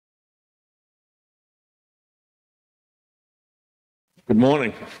Good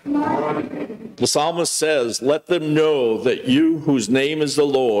morning. The psalmist says, "Let them know that you, whose name is the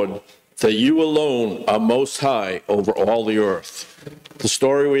Lord, that you alone are most high over all the earth." The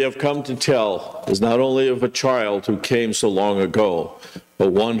story we have come to tell is not only of a child who came so long ago,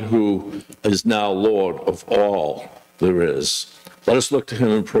 but one who is now Lord of all there is. Let us look to him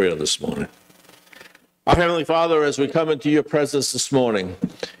in prayer this morning. Our Heavenly Father, as we come into your presence this morning,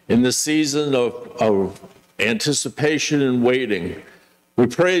 in this season of anticipation and waiting, we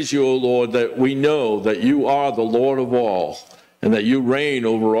praise you, O Lord, that we know that you are the Lord of all and that you reign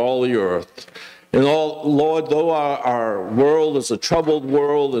over all the earth. And Lord, though our world is a troubled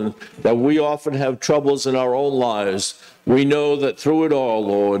world and that we often have troubles in our own lives, we know that through it all,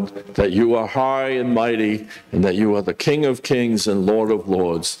 Lord, that you are high and mighty and that you are the King of kings and Lord of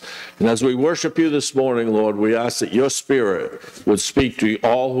lords. And as we worship you this morning, Lord, we ask that your Spirit would speak to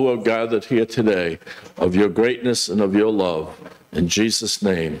all who are gathered here today of your greatness and of your love. In Jesus'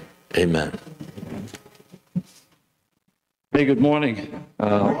 name, amen. Hey, good morning.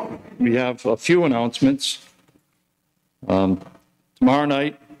 We have a few announcements. Tomorrow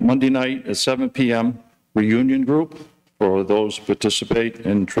night, Monday night at 7 p.m., reunion group for those who participate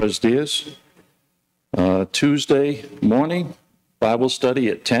in Tres Dias. Tuesday morning, Bible study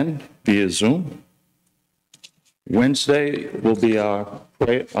at 10 via Zoom. Wednesday will be our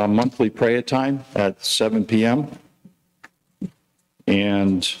monthly prayer time at 7 p.m.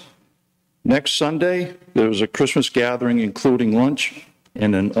 And next Sunday, there's a Christmas gathering, including lunch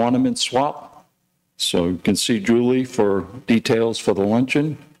and an ornament swap. So you can see Julie for details for the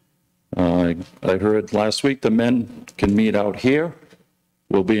luncheon. I heard last week the men can meet out here.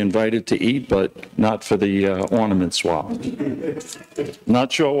 We'll be invited to eat, but not for the ornament swap.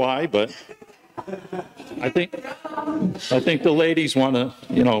 Not sure why, but I think the ladies want to,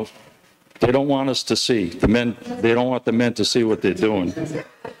 they don't want us to see. They don't want the men to see what they're doing.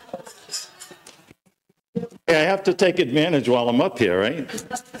 I have to take advantage while I'm up here, right?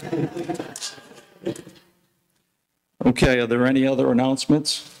 Okay, are there any other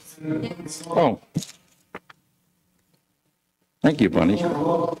announcements? Oh. Thank you, Bunny.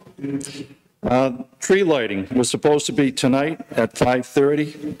 Tree lighting was supposed to be tonight at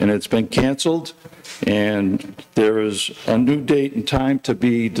 5:30, and it's been canceled, and there is a new date and time to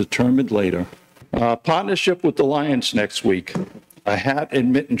be determined later. Partnership with the Lions next week. A hat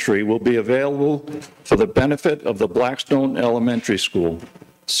and mitten tree will be available for the benefit of the Blackstone Elementary School.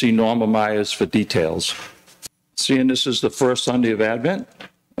 See Norma Myers for details. Seeing this is the first Sunday of Advent,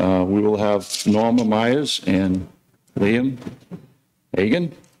 we will have Norma Myers and Liam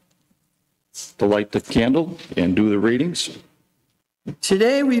Hagan to light the candle and do the readings.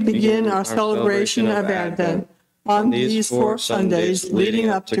 Today we begin our celebration of Advent. On these 4 Sundays leading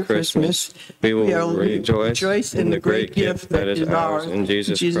up to Christmas, we will rejoice in the great gift that is ours in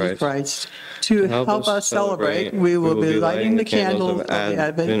Jesus Christ. To help us celebrate, we will be lighting the candles of the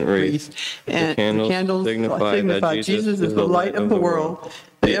Advent wreath, and the candles signify Jesus is the light of the world.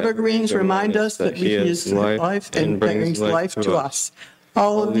 The evergreens remind us that He is life and brings life to us.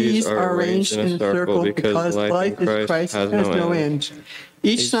 All of these are arranged in a circle because life in Christ has no end.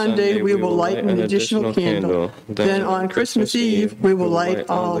 Each Sunday we will light an additional candle. Then on Christmas Eve we will light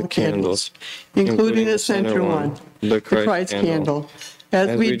all the candles, including the center one, the Christ candle.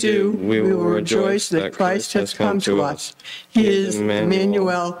 As we do, we will rejoice that Christ has come to us. He is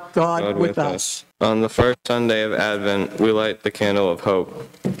Emmanuel, God with us. On the first Sunday of Advent, we light the candle of hope.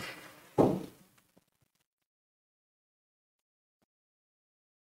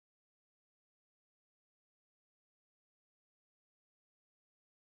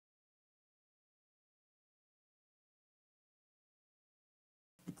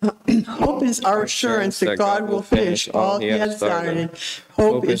 Hope is our assurance that God will finish all He has started.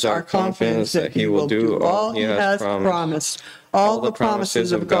 Hope is our confidence that He will do all He has promised. All the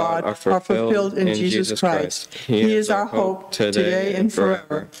promises of God are fulfilled in Jesus Christ. He is our hope today and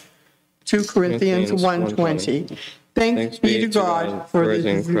forever. 2 Corinthians 1:20. Thanks be to God for this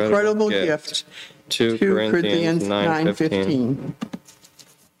incredible gift. 2 Corinthians 9:15.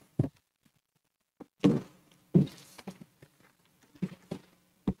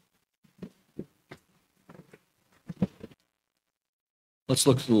 Let's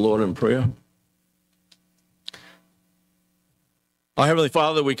look to the Lord in prayer. Our Heavenly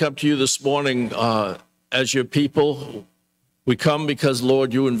Father, we come to you this morning as your people. We come because,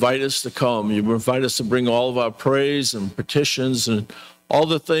 Lord, you invite us to come. You invite us to bring all of our praise and petitions and all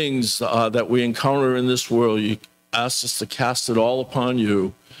the things that we encounter in this world. You ask us to cast it all upon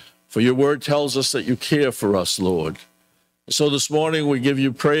you, for your word tells us that you care for us, Lord. So this morning we give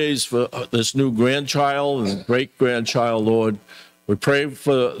you praise for this new grandchild and great-grandchild, Lord. We pray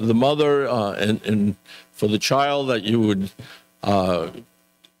for the mother and for the child that you would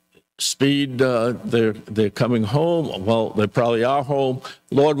speed their coming home. Well, they probably are home.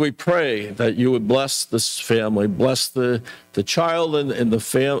 Lord, we pray that you would bless this family, bless the child and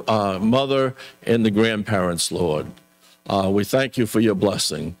the mother and the grandparents, Lord. We thank you for your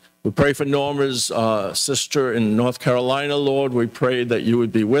blessing. We pray for Norma's sister in North Carolina, Lord. We pray that you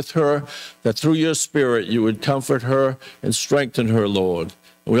would be with her, that through your Spirit you would comfort her and strengthen her, Lord.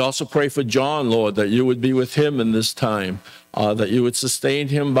 We also pray for John, Lord, that you would be with him in this time, that you would sustain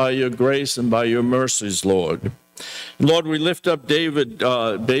him by your grace and by your mercies, Lord. Lord, we lift up David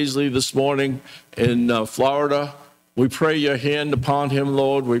Baisley this morning in Florida. We pray your hand upon him,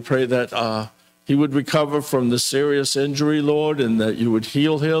 Lord. We pray that he would recover from the serious injury, Lord, and that you would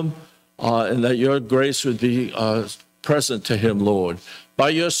heal him, and that your grace would be present to him, Lord. By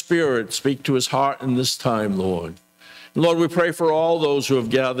your Spirit, speak to his heart in this time, Lord. Lord, we pray for all those who have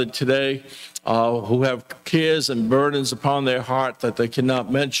gathered today, who have cares and burdens upon their heart that they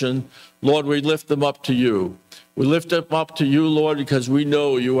cannot mention. Lord, we lift them up to you. We lift them up to you, Lord, because we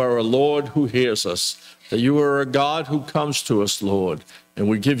know you are a Lord who hears us, that you are a God who comes to us, Lord, and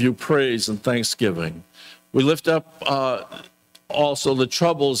we give you praise and thanksgiving. We lift up also the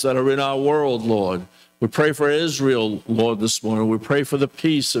troubles that are in our world, Lord. We pray for Israel, Lord, this morning. We pray for the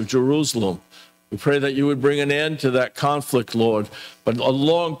peace of Jerusalem. We pray that you would bring an end to that conflict, Lord, but a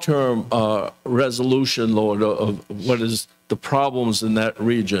long-term resolution, Lord, of what is the problems in that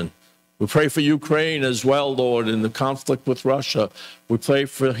region. We pray for Ukraine as well, Lord, in the conflict with Russia. We pray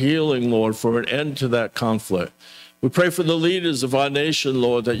for healing, Lord, for an end to that conflict. We pray for the leaders of our nation,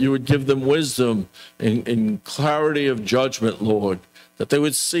 Lord, that you would give them wisdom and clarity of judgment, Lord, that they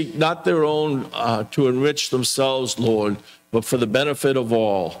would seek not their own to enrich themselves, Lord, but for the benefit of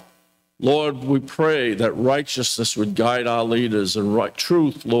all. Lord, we pray that righteousness would guide our leaders and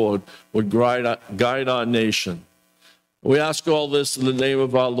truth, Lord, would guide our nation. We ask all this in the name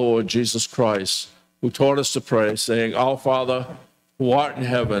of our Lord, Jesus Christ, who taught us to pray, saying, Our Father, who art in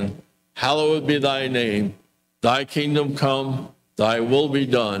heaven, hallowed be thy name. Thy kingdom come, thy will be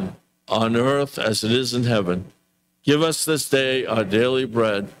done, on earth as it is in heaven. Give us this day our daily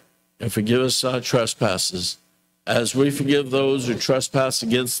bread, and forgive us our trespasses, as we forgive those who trespass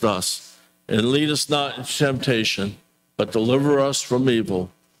against us. And lead us not into temptation, but deliver us from evil.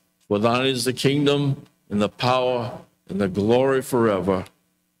 For thine is the kingdom, and the power, and the glory forever.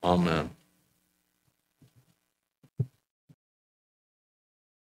 Amen.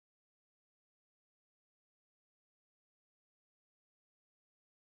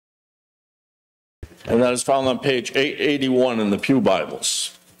 And that is found on page 881 in the Pew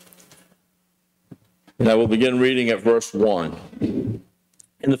Bibles. And I will begin reading at verse 1.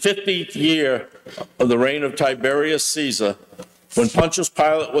 In the 15th year of the reign of Tiberius Caesar, when Pontius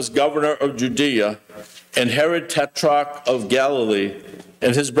Pilate was governor of Judea, and Herod tetrarch of Galilee,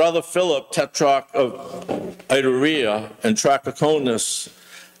 and his brother Philip tetrarch of Iturea and Trachonitis,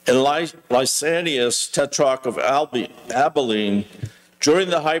 and Lysanias tetrarch of Abilene,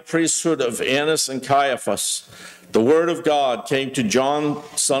 during the high priesthood of Annas and Caiaphas, the word of God came to John,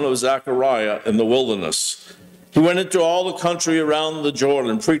 son of Zechariah, in the wilderness. He went into all the country around the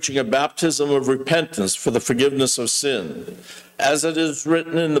Jordan, preaching a baptism of repentance for the forgiveness of sin. As it is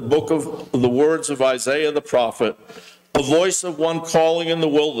written in the book of the words of Isaiah the prophet, a voice of one calling in the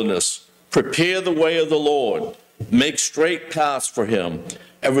wilderness, prepare the way of the Lord, make straight paths for him.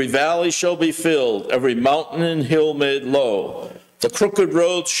 Every valley shall be filled, every mountain and hill made low. The crooked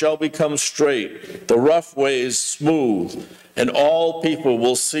roads shall become straight, the rough ways smooth, and all people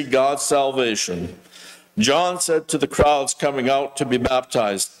will see God's salvation. John said to the crowds coming out to be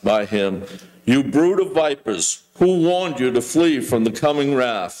baptized by him, You brood of vipers, who warned you to flee from the coming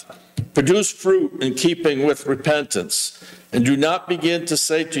wrath? Produce fruit in keeping with repentance, and do not begin to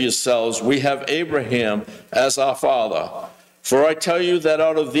say to yourselves, We have Abraham as our father. For I tell you that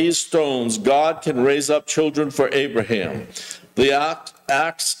out of these stones God can raise up children for Abraham. The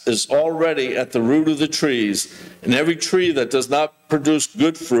axe is already at the root of the trees, and every tree that does not produce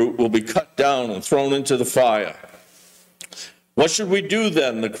good fruit will be cut down and thrown into the fire. What should we do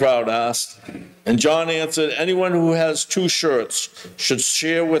then? The crowd asked. And John answered, Anyone who has 2 shirts should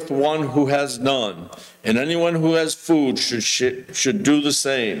share with one who has none, and anyone who has food should do the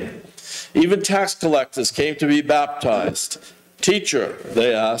same. Even tax collectors came to be baptized. Teacher,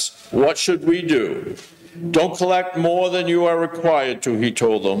 they asked, what should we do? Don't collect more than you are required to, he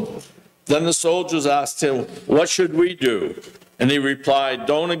told them. Then the soldiers asked him, What should we do? And he replied,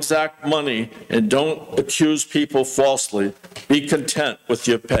 Don't exact money and don't accuse people falsely. Be content with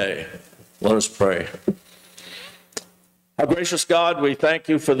your pay. Let us pray. Our gracious God, we thank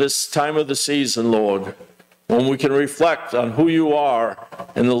you for this time of the season, Lord, when we can reflect on who you are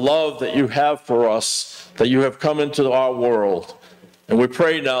and the love that you have for us, that you have come into our world. And we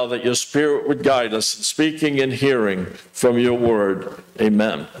pray now that your Spirit would guide us in speaking and hearing from your word.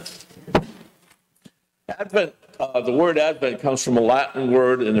 Amen. Advent, the word Advent comes from a Latin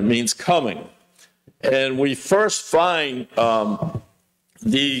word, and it means coming. And we first find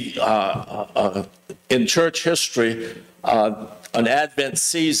in church history, an Advent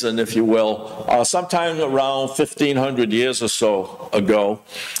season, if you will, sometime around 1,500 years or so ago.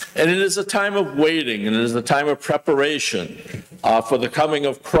 And it is a time of waiting, and it is a time of preparation for the coming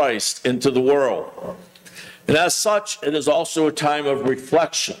of Christ into the world. And as such, it is also a time of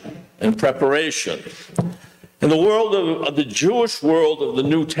reflection and preparation. In the world of the Jewish world of the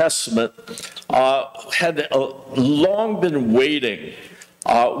New Testament, had long been waiting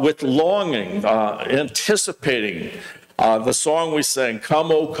with longing, anticipating the song we sang,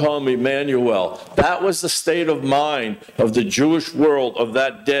 "Come, O come, Emmanuel." That was the state of mind of the Jewish world of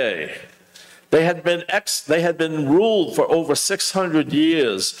that day. They had been ruled for over 600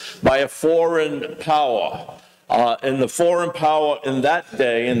 years by a foreign power. And the foreign power in that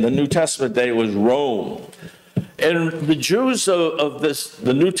day, in the New Testament day, was Rome. And the Jews of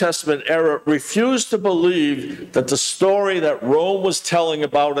the New Testament era refused to believe that the story that Rome was telling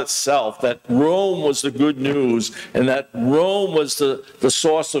about itself, that Rome was the good news, and that Rome was the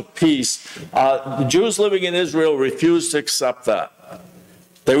source of peace, the Jews living in Israel refused to accept that.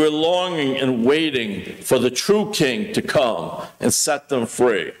 They were longing and waiting for the true king to come and set them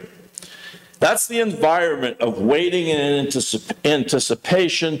free. That's the environment of waiting and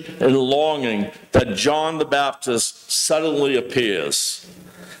anticipation and longing that John the Baptist suddenly appears.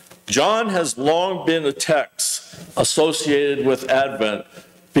 John has long been a text associated with Advent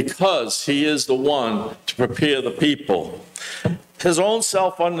because he is the one to prepare the people. His own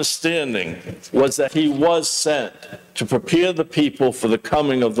self-understanding was that he was sent to prepare the people for the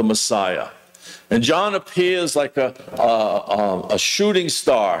coming of the Messiah. And John appears like a shooting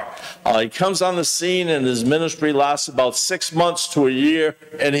star. He comes on the scene, and his ministry lasts about 6 months to a year,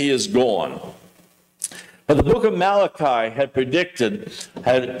 and he is gone. But the book of Malachi had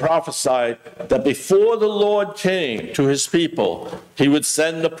prophesied that before the Lord came to his people, he would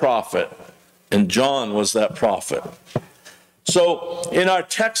send a prophet, and John was that prophet. So in our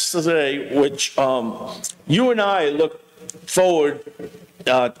text today, which you and I look forward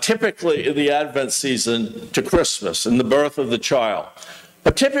typically in the Advent season to Christmas and the birth of the child.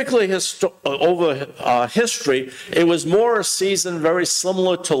 But typically over history, it was more a season very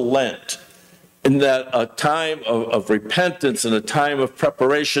similar to Lent, in that a time of repentance and a time of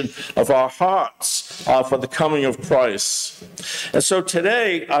preparation of our hearts for the coming of Christ. And so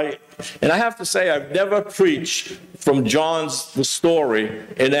today, I have to say, I've never preached from the story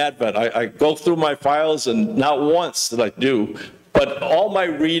in Advent. I go through my files, and not once did I do. But all my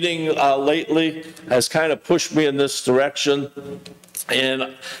reading lately has kind of pushed me in this direction.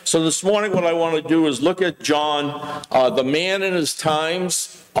 And so this morning what I want to do is look at John, the man in his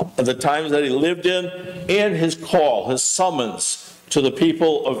times, the times that he lived in, and his call, his summons to the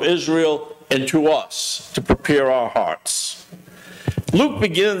people of Israel and to us to prepare our hearts. Luke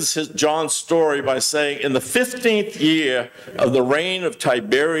begins John's story by saying, in the 15th year of the reign of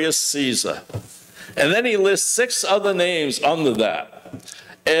Tiberius Caesar. And then he lists 6 other names under that.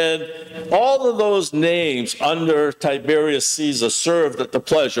 And all of those names under Tiberius Caesar served at the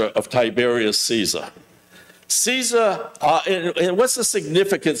pleasure of Tiberius Caesar. And what's the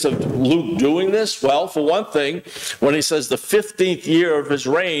significance of Luke doing this? Well, for one thing, when he says the 15th year of his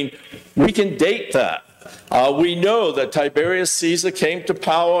reign, we can date that. We know that Tiberius Caesar came to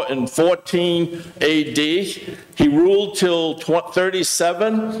power in 14 AD. He ruled till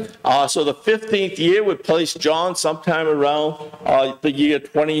 37. So the 15th year would place John sometime around the year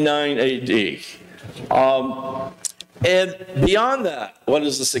 29 AD. And beyond that, what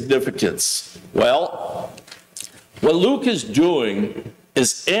is the significance? Well, what Luke is doing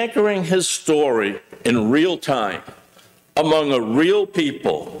is anchoring his story in real time among a real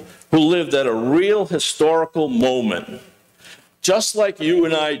people who lived at a real historical moment, just like you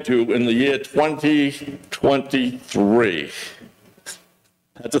and I do in the year 2023.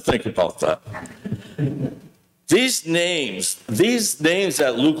 I had to think about that. These names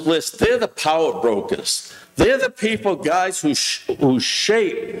that Luke lists, they're the power brokers. They're the people, guys, who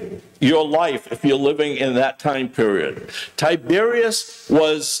shape your life if you're living in that time period. Tiberius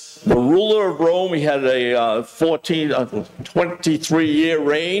was the ruler of Rome. He had a 23-year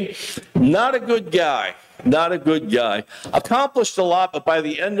reign. Not a good guy. Not a good guy. Accomplished a lot, but by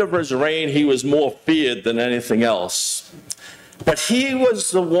the end of his reign, he was more feared than anything else. But he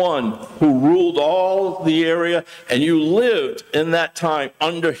was the one who ruled all the area, and you lived in that time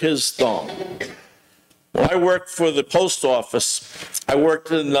under his thumb. When I worked for the post office, I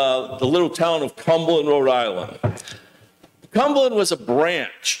worked in the little town of Cumberland, Rhode Island. Cumberland was a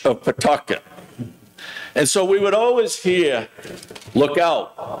branch of Pawtucket. And so we would always hear, look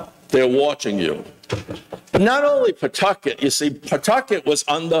out, they're watching you. But not only Pawtucket, you see, Pawtucket was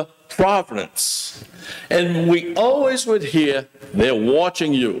under Providence. And we always would hear, they're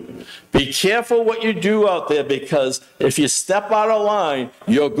watching you. Be careful what you do out there, because if you step out of line,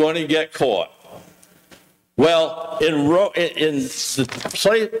 you're going to get caught. Well, in the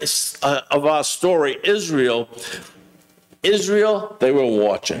place of our story, Israel, they were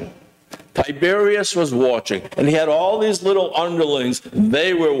watching. Tiberius was watching, and he had all these little underlings.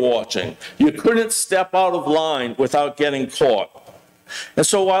 They were watching. You couldn't step out of line without getting caught. And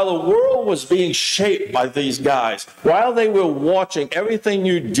so while the world was being shaped by these guys, while they were watching everything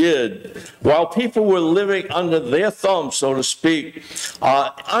you did, while people were living under their thumb, so to speak,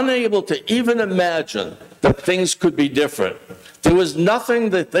 unable to even imagine that things could be different, there was nothing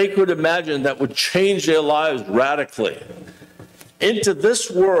that they could imagine that would change their lives radically. Into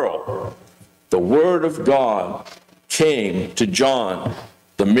this world, the Word of God came to John,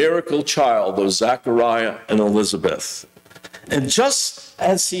 the miracle child of Zechariah and Elizabeth. And just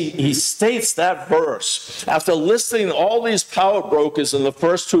as he states that verse, after listing all these power brokers in the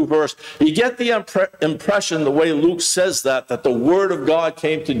first two verses, you get the impression, the way Luke says that the Word of God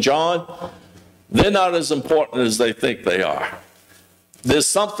came to John, they're not as important as they think they are. There's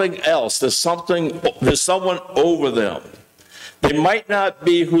something else. There's someone over them. They might not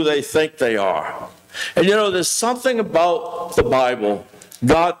be who they think they are. And you know, there's something about the Bible.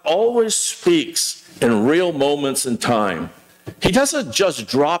 God always speaks in real moments in time. He doesn't just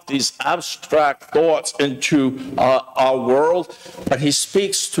drop these abstract thoughts into our world, but he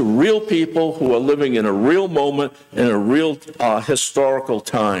speaks to real people who are living in a real moment, in a real historical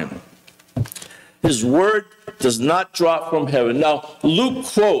time. His word does not drop from heaven. Now, Luke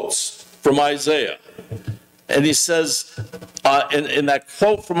quotes from Isaiah. And he says, in that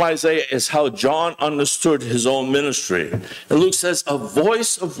quote from Isaiah is how John understood his own ministry. And Luke says, a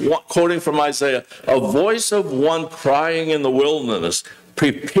voice of one, quoting from Isaiah, a voice of one crying in the wilderness,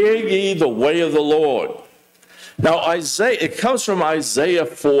 prepare ye the way of the Lord. Now, Isaiah, it comes from Isaiah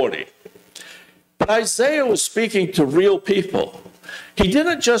 40. But Isaiah was speaking to real people. He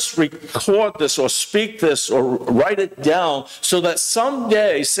didn't just record this or speak this or write it down so that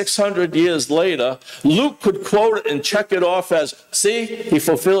someday, 600 years later, Luke could quote it and check it off as, see, he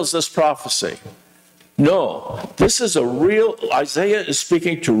fulfills this prophecy. No, this is a real, Isaiah is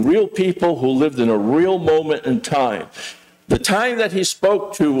speaking to real people who lived in a real moment in time. The time that he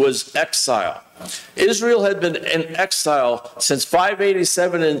spoke to was exile. Israel had been in exile since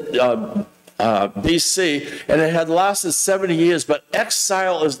 587 in BC, and it had lasted 70 years, but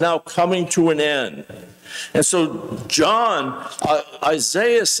exile is now coming to an end. And so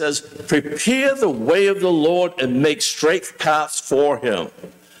Isaiah says, prepare the way of the Lord and make straight paths for him.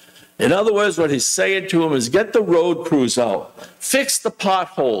 In other words, what he's saying to him is get the road crews out, fix the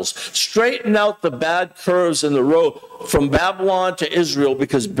potholes, straighten out the bad curves in the road from Babylon to Israel,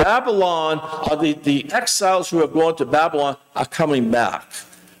 because Babylon, the exiles who have gone to Babylon are coming back.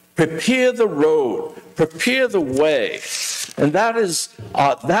 Prepare the road, prepare the way. And that's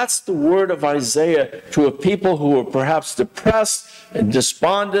the word of Isaiah to a people who are perhaps depressed and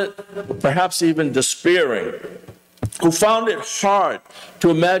despondent, perhaps even despairing, who found it hard to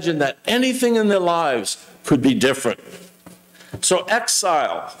imagine that anything in their lives could be different. So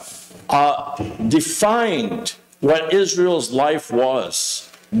exile defined what Israel's life was.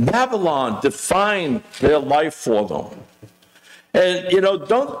 Babylon defined their life for them. And, you know,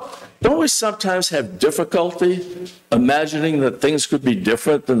 don't we sometimes have difficulty imagining that things could be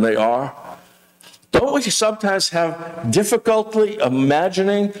different than they are? Don't we sometimes have difficulty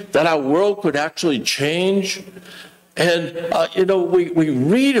imagining that our world could actually change? And, you know, we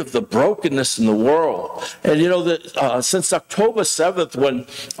read of the brokenness in the world. And, you know, that since October 7th, when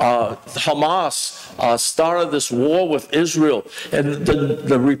Hamas started this war with Israel, and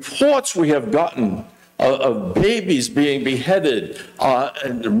the reports we have gotten of babies being beheaded,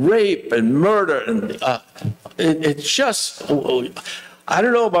 and rape and murder, and it's just, I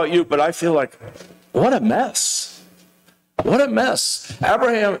don't know about you, but I feel like, what a mess. What a mess.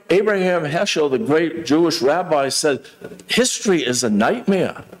 Abraham Heschel, the great Jewish rabbi, said, history is a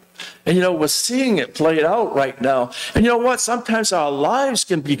nightmare. And, we're seeing it played out right now. And you know what? Sometimes our lives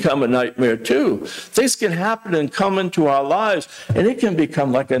can become a nightmare too. Things can happen and come into our lives, and it can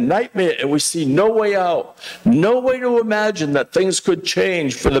become like a nightmare, and we see no way out, no way to imagine that things could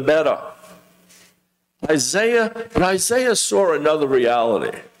change for the better. Isaiah saw another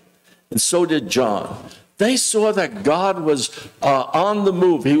reality, and so did John. They saw that God was on the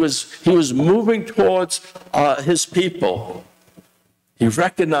move. He was moving towards his people. He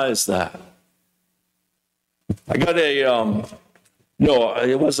recognized that. I got no,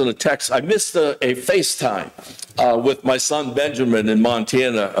 it wasn't a text. I missed a FaceTime with my son Benjamin in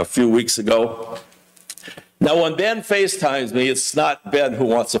Montana a few weeks ago. Now, when Ben FaceTimes me, it's not Ben who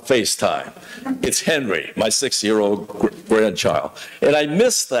wants a FaceTime. It's Henry, my 6-year-old grandchild. And I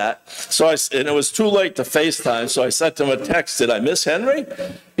missed that, and it was too late to FaceTime, so I sent him a text. Did I miss Henry?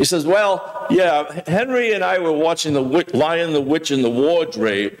 He says, well, yeah, Henry and I were watching The Lion, the Witch, and the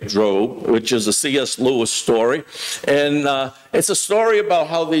Wardrobe, which is a C.S. Lewis story. And it's a story about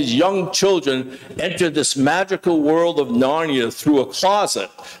how these young children enter this magical world of Narnia through a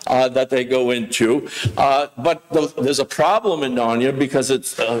closet that they go into. But there's a problem in Narnia because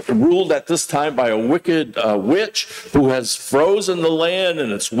it's ruled at this time by a wicked witch who has frozen the land,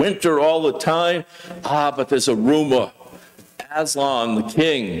 and it's winter all the time. But there's a rumor. Aslan, the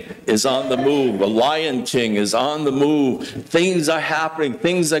king, is on the move. The Lion King is on the move. Things are happening.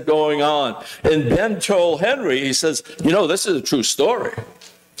 Things are going on. And Ben told Henry, he says, this is a true story.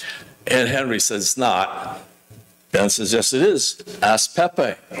 And Henry says, it's not. Ben says, yes, it is. Ask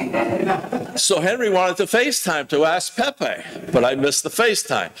Pepe. So Henry wanted to FaceTime to ask Pepe, but I missed the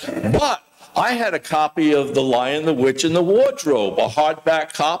FaceTime. But I had a copy of The Lion, the Witch, and the Wardrobe, a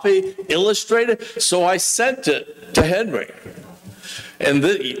hardback copy, illustrated, so I sent it to Henry. And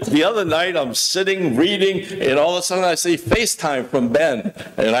the other night, I'm sitting, reading, and all of a sudden I see FaceTime from Ben,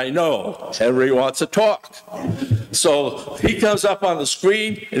 and I know Henry wants to talk. So he comes up on the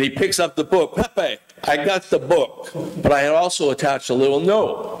screen, and he picks up the book. Pepe, I got the book, but I had also attached a little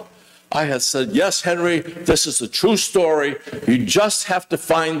note. I had said, yes, Henry, this is a true story. You just have to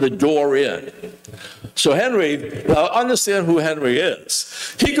find the door in. So Henry, now understand who Henry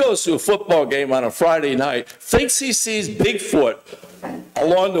is. He goes to a football game on a Friday night, thinks he sees Bigfoot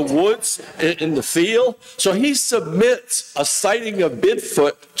along the woods in the field. So he submits a sighting of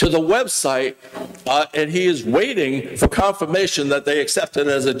Bigfoot to the website, and he is waiting for confirmation that they accept it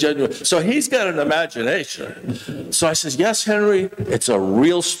as a genuine. So he's got an imagination. So I said, yes, Henry, it's a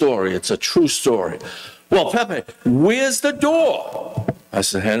real story. It's a true story. Well, Pepe, where's the door? I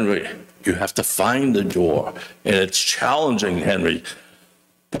said, Henry, you have to find the door. And it's challenging, Henry.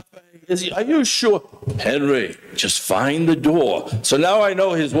 Are you sure? Henry, just find the door. So now I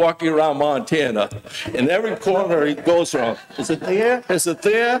know he's walking around Montana. In every corner he goes around. Is it there? Is it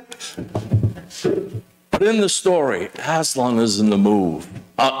there? But in the story, Aslan is in the move,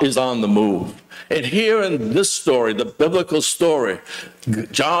 is on the move. And here in this story, the biblical story,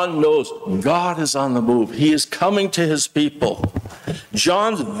 John knows God is on the move. He is coming to his people.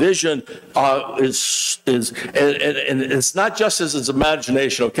 John's vision is and it's not just his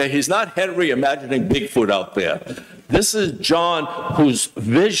imagination, okay? He's not Henry imagining Bigfoot out there. This is John whose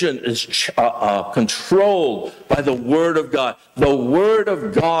vision is controlled by the Word of God. The Word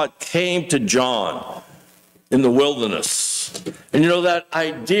of God came to John in the wilderness. And that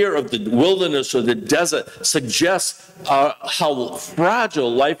idea of the wilderness or the desert suggests how fragile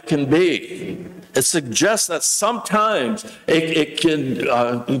life can be. It suggests that sometimes it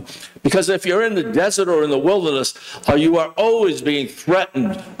can, because if you're in the desert or in the wilderness, you are always being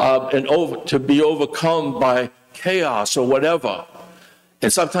threatened and to be overcome by chaos or whatever.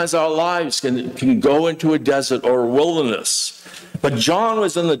 And sometimes our lives can go into a desert or a wilderness. But John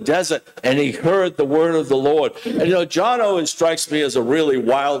was in the desert, and he heard the word of the Lord. And John always strikes me as a really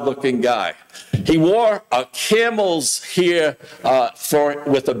wild-looking guy. He wore a camel's hair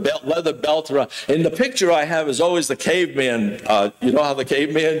with a leather belt around. And the picture I have is always the caveman. You know how the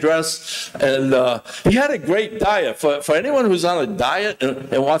caveman dressed? And he had a great diet. For anyone who's on a diet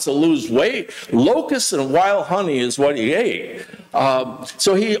and wants to lose weight, locusts and wild honey is what he ate.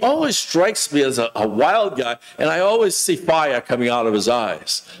 So he always strikes me as a wild guy, and I always see fire coming out of his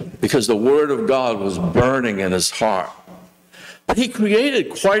eyes because the Word of God was burning in his heart. But he created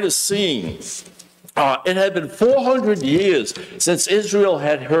quite a scene. It had been 400 years since Israel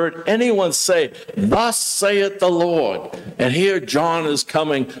had heard anyone say, "Thus saith the Lord." And here John is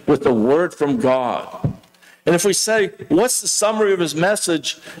coming with the word from God. And if we say, what's the summary of his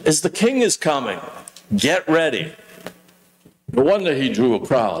message? Is the king is coming. Get ready. No wonder he drew a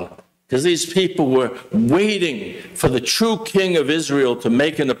crowd, because these people were waiting for the true king of Israel to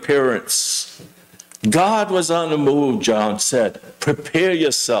make an appearance. God was on the move, John said. Prepare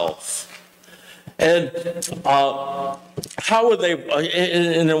yourself. And how are they,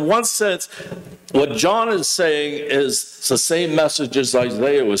 and in one sense, what John is saying is the same message as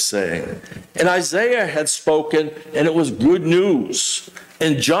Isaiah was saying. And Isaiah had spoken, and it was good news.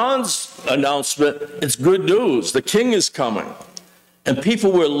 In John's announcement, it's good news. The king is coming. And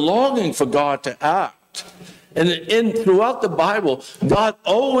people were longing for God to act. And throughout the Bible, God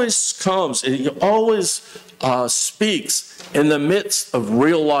always comes, and he always speaks in the midst of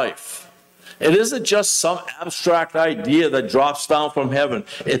real life. It isn't just some abstract idea that drops down from heaven.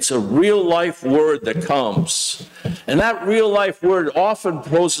 It's a real life word that comes. And that real life word often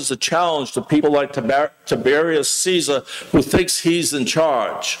poses a challenge to people like Tiberius Caesar, who thinks he's in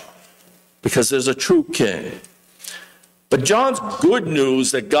charge, because there's a true king. But John's good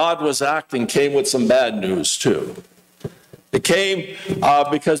news that God was acting came with some bad news too. It came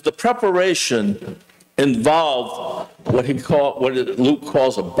because the preparation involved what Luke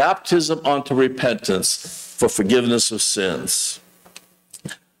calls a baptism unto repentance for forgiveness of sins.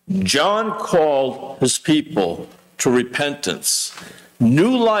 John called his people to repentance.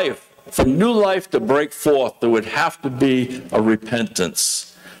 New life, for new life to break forth, there would have to be a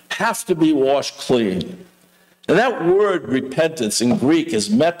repentance, have to be washed clean. And that word repentance in Greek is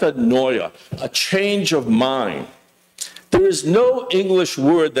metanoia, a change of mind. There is no English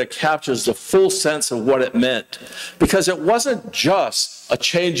word that captures the full sense of what it meant, because it wasn't just a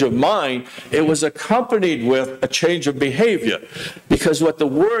change of mind, it was accompanied with a change of behavior. Because what the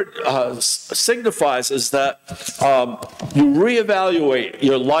word signifies is that you reevaluate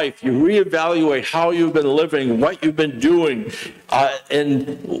your life, you reevaluate how you've been living, what you've been doing,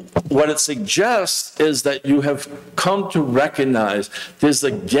 and what it suggests is that you have come to recognize there's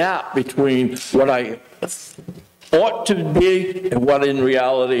a gap between what I ought to be and what in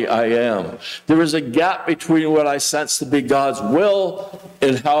reality I am. There is a gap between what I sense to be God's will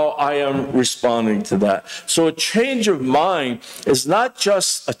and how I am responding to that. So a change of mind is not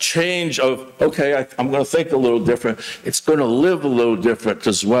just a change of, okay, I'm going to think a little different. It's going to live a little different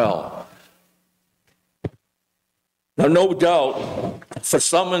as well. Now, no doubt, for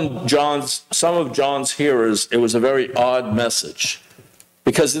some of John's hearers, it was a very odd message.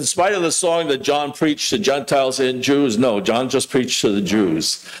 Because in spite of the song that John preached to Gentiles and Jews, no, John just preached to the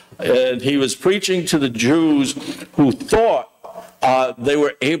Jews. And he was preaching to the Jews who thought they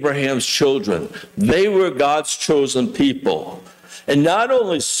were Abraham's children. They were God's chosen people. And not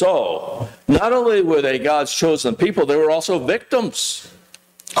only so, not only were they God's chosen people, they were also victims.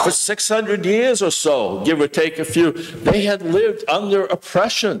 For 600 years or so, give or take a few, they had lived under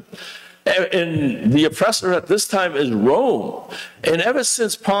oppression. And the oppressor at this time is Rome. And ever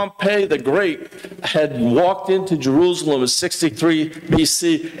since Pompey the Great had walked into Jerusalem in 63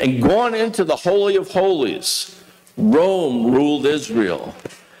 BC and gone into the Holy of Holies, Rome ruled Israel.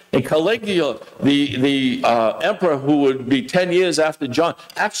 And Caligula, the emperor who would be 10 years after John,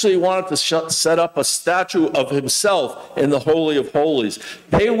 actually wanted to set up a statue of himself in the Holy of Holies.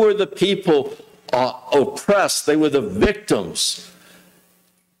 They were the people oppressed. They were the victims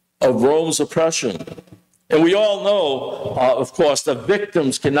of Rome's oppression. And we all know, of course, that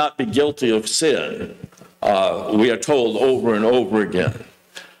victims cannot be guilty of sin. We are told over and over again.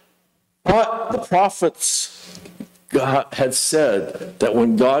 But the prophets had said that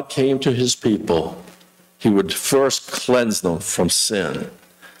when God came to his people, he would first cleanse them from sin.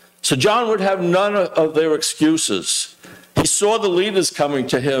 So John would have none of their excuses. He saw the leaders coming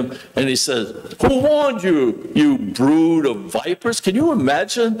to him, and he said, "Who warned you, you brood of vipers?" Can you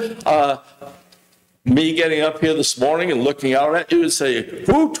imagine me getting up here this morning and looking out at you and say,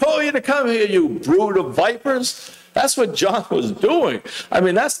 "Who told you to come here, you brood of vipers?" That's what John was doing. I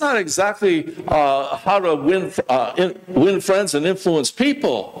mean, that's not exactly how to win friends and influence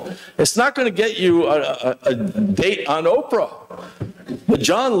people. It's not going to get you a date on Oprah. But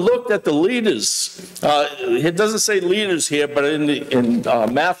John looked at the leaders. It doesn't say leaders here, but in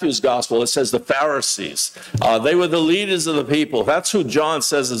Matthew's gospel, it says the Pharisees. They were the leaders of the people. That's who John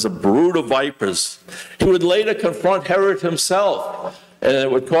says is a brood of vipers. He would later confront Herod himself, and it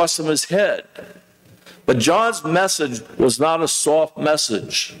would cost him his head. But John's message was not a soft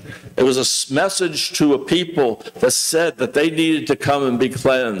message. It was a message to a people that said that they needed to come and be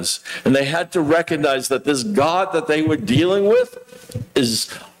cleansed. And they had to recognize that this God that they were dealing with is,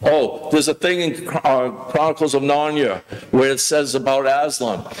 there's a thing in Chronicles of Narnia where it says about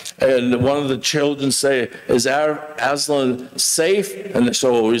Aslan. And one of the children say, "Is Aslan safe?" And they say,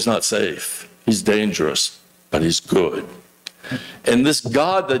 "Oh, he's not safe. He's dangerous, but he's good." And this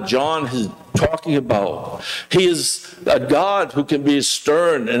God that John is talking about, he is a God who can be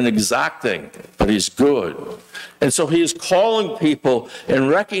stern and exacting, but he's good. And so he is calling people and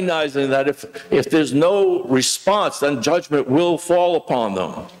recognizing that if there's no response, then judgment will fall upon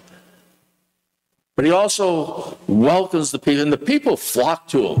them. But he also welcomes the people, and the people flock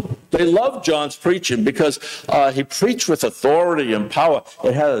to him. They love John's preaching because he preached with authority and power.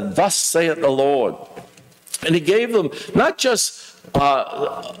 It had a "Thus saith the Lord." And he gave them not just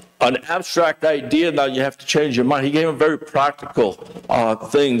an abstract idea, now you have to change your mind. He gave them very practical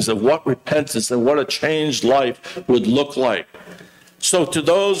things of what repentance and what a changed life would look like. So to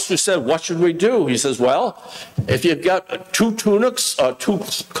those who said, what should we do? He says, well, if you've got 2 tunics or 2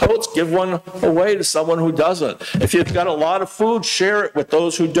 coats, give one away to someone who doesn't. If you've got a lot of food, share it with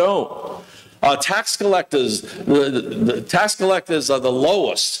those who don't. Tax collectors, the tax collectors are the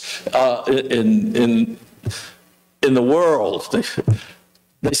lowest in the world.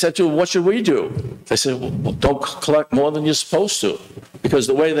 They said to him, what should we do? They said, well, don't collect more than you're supposed to. Because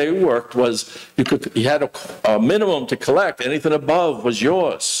the way they worked was you had a minimum to collect. Anything above was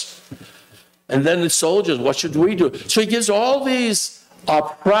yours. And then the soldiers, what should we do? So he gives all these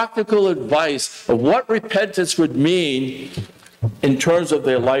practical advice of what repentance would mean in terms of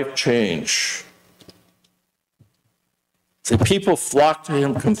their life change. The people flocked to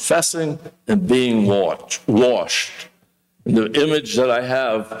him confessing and being washed. The image that I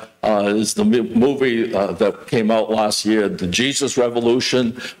have is the movie that came out last year, the Jesus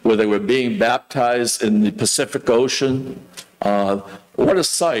Revolution, where they were being baptized in the Pacific Ocean. What a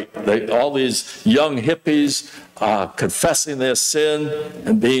sight. All these young hippies confessing their sin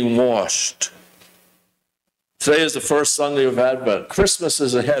and being washed. Today is the first Sunday of Advent. Christmas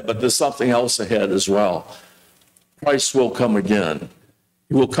is ahead, but there's something else ahead as well. Christ will come again.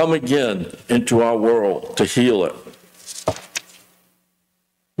 He will come again into our world to heal it.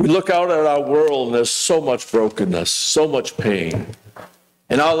 We look out at our world and there's so much brokenness, so much pain.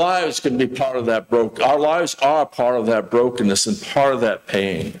 And our lives can be part of that our lives are part of that brokenness and part of that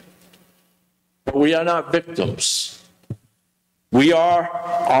pain. But we are not victims. We are,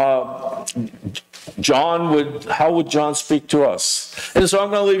 how would John speak to us? And so I'm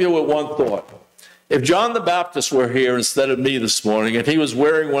going to leave you with one thought. If John the Baptist were here instead of me this morning, and he was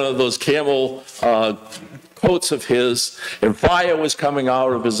wearing one of those camel coats of his, and fire was coming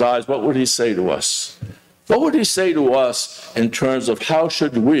out of his eyes, what would he say to us? What would he say to us in terms of how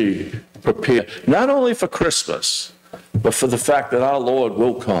should we prepare, not only for Christmas, but for the fact that our Lord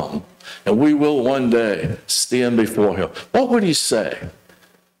will come, and we will one day stand before him? What would he say?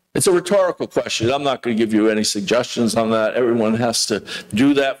 It's a rhetorical question. I'm not going to give you any suggestions on that. Everyone has to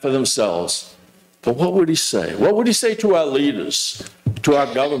do that for themselves. But what would he say? What would he say to our leaders, to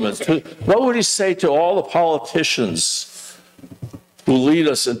our governments? What would he say to all the politicians who lead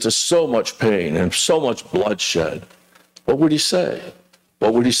us into so much pain and so much bloodshed? What would he say?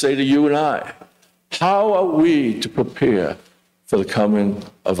 What would he say to you and I? How are we to prepare for the coming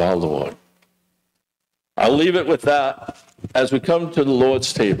of our Lord? I'll leave it with that as we come to the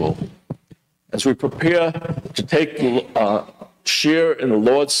Lord's table, as we prepare to take share in the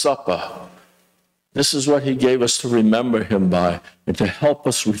Lord's Supper. This is what he gave us to remember him by, and to help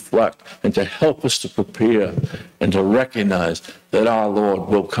us reflect, and to help us to prepare, and to recognize that our Lord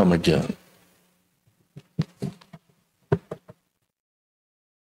will come again.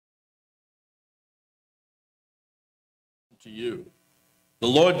 To you. The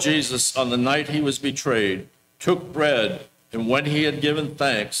Lord Jesus, on the night he was betrayed, took bread, and when he had given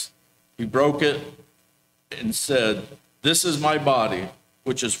thanks, he broke it and said, "This is my body,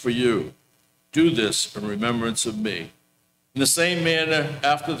 which is for you. Do this in remembrance of me." In the same manner,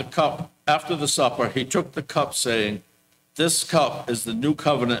 after the supper, he took the cup, saying, "This cup is the new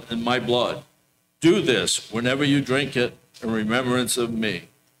covenant in my blood. Do this whenever you drink it in remembrance of me.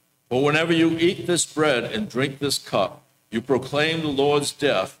 For whenever you eat this bread and drink this cup, you proclaim the Lord's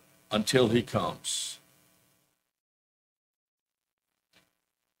death until he comes."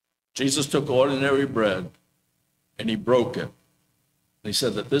 Jesus took ordinary bread and he broke it. And he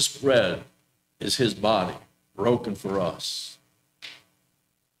said that this bread is his body, broken for us.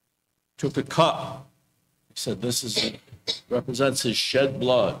 Took a cup. He said this represents his shed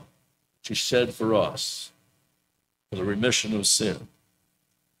blood, which he shed for us, for the remission of sin.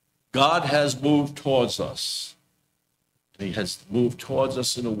 God has moved towards us. And he has moved towards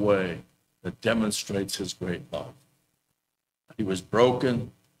us in a way that demonstrates his great love. He was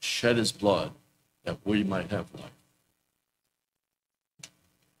broken, shed his blood, that we might have life.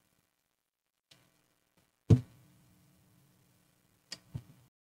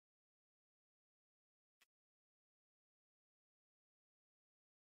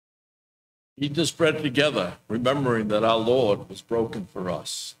 Eat this bread together, remembering that our Lord was broken for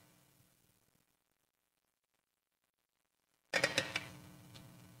us.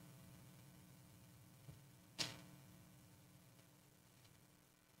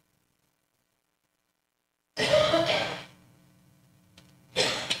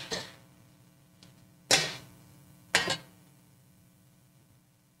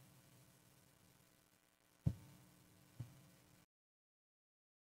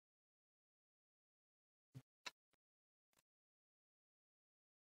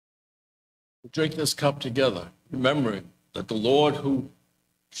 Drink this cup together, remembering that the Lord who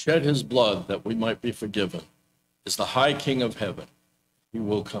shed his blood that we might be forgiven is the high King of heaven. He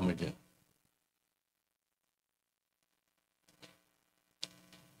will come again.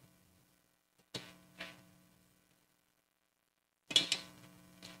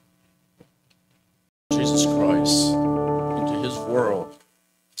 Jesus Christ into his world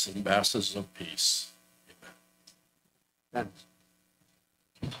as ambassadors of peace. Amen.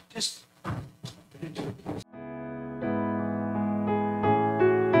 Just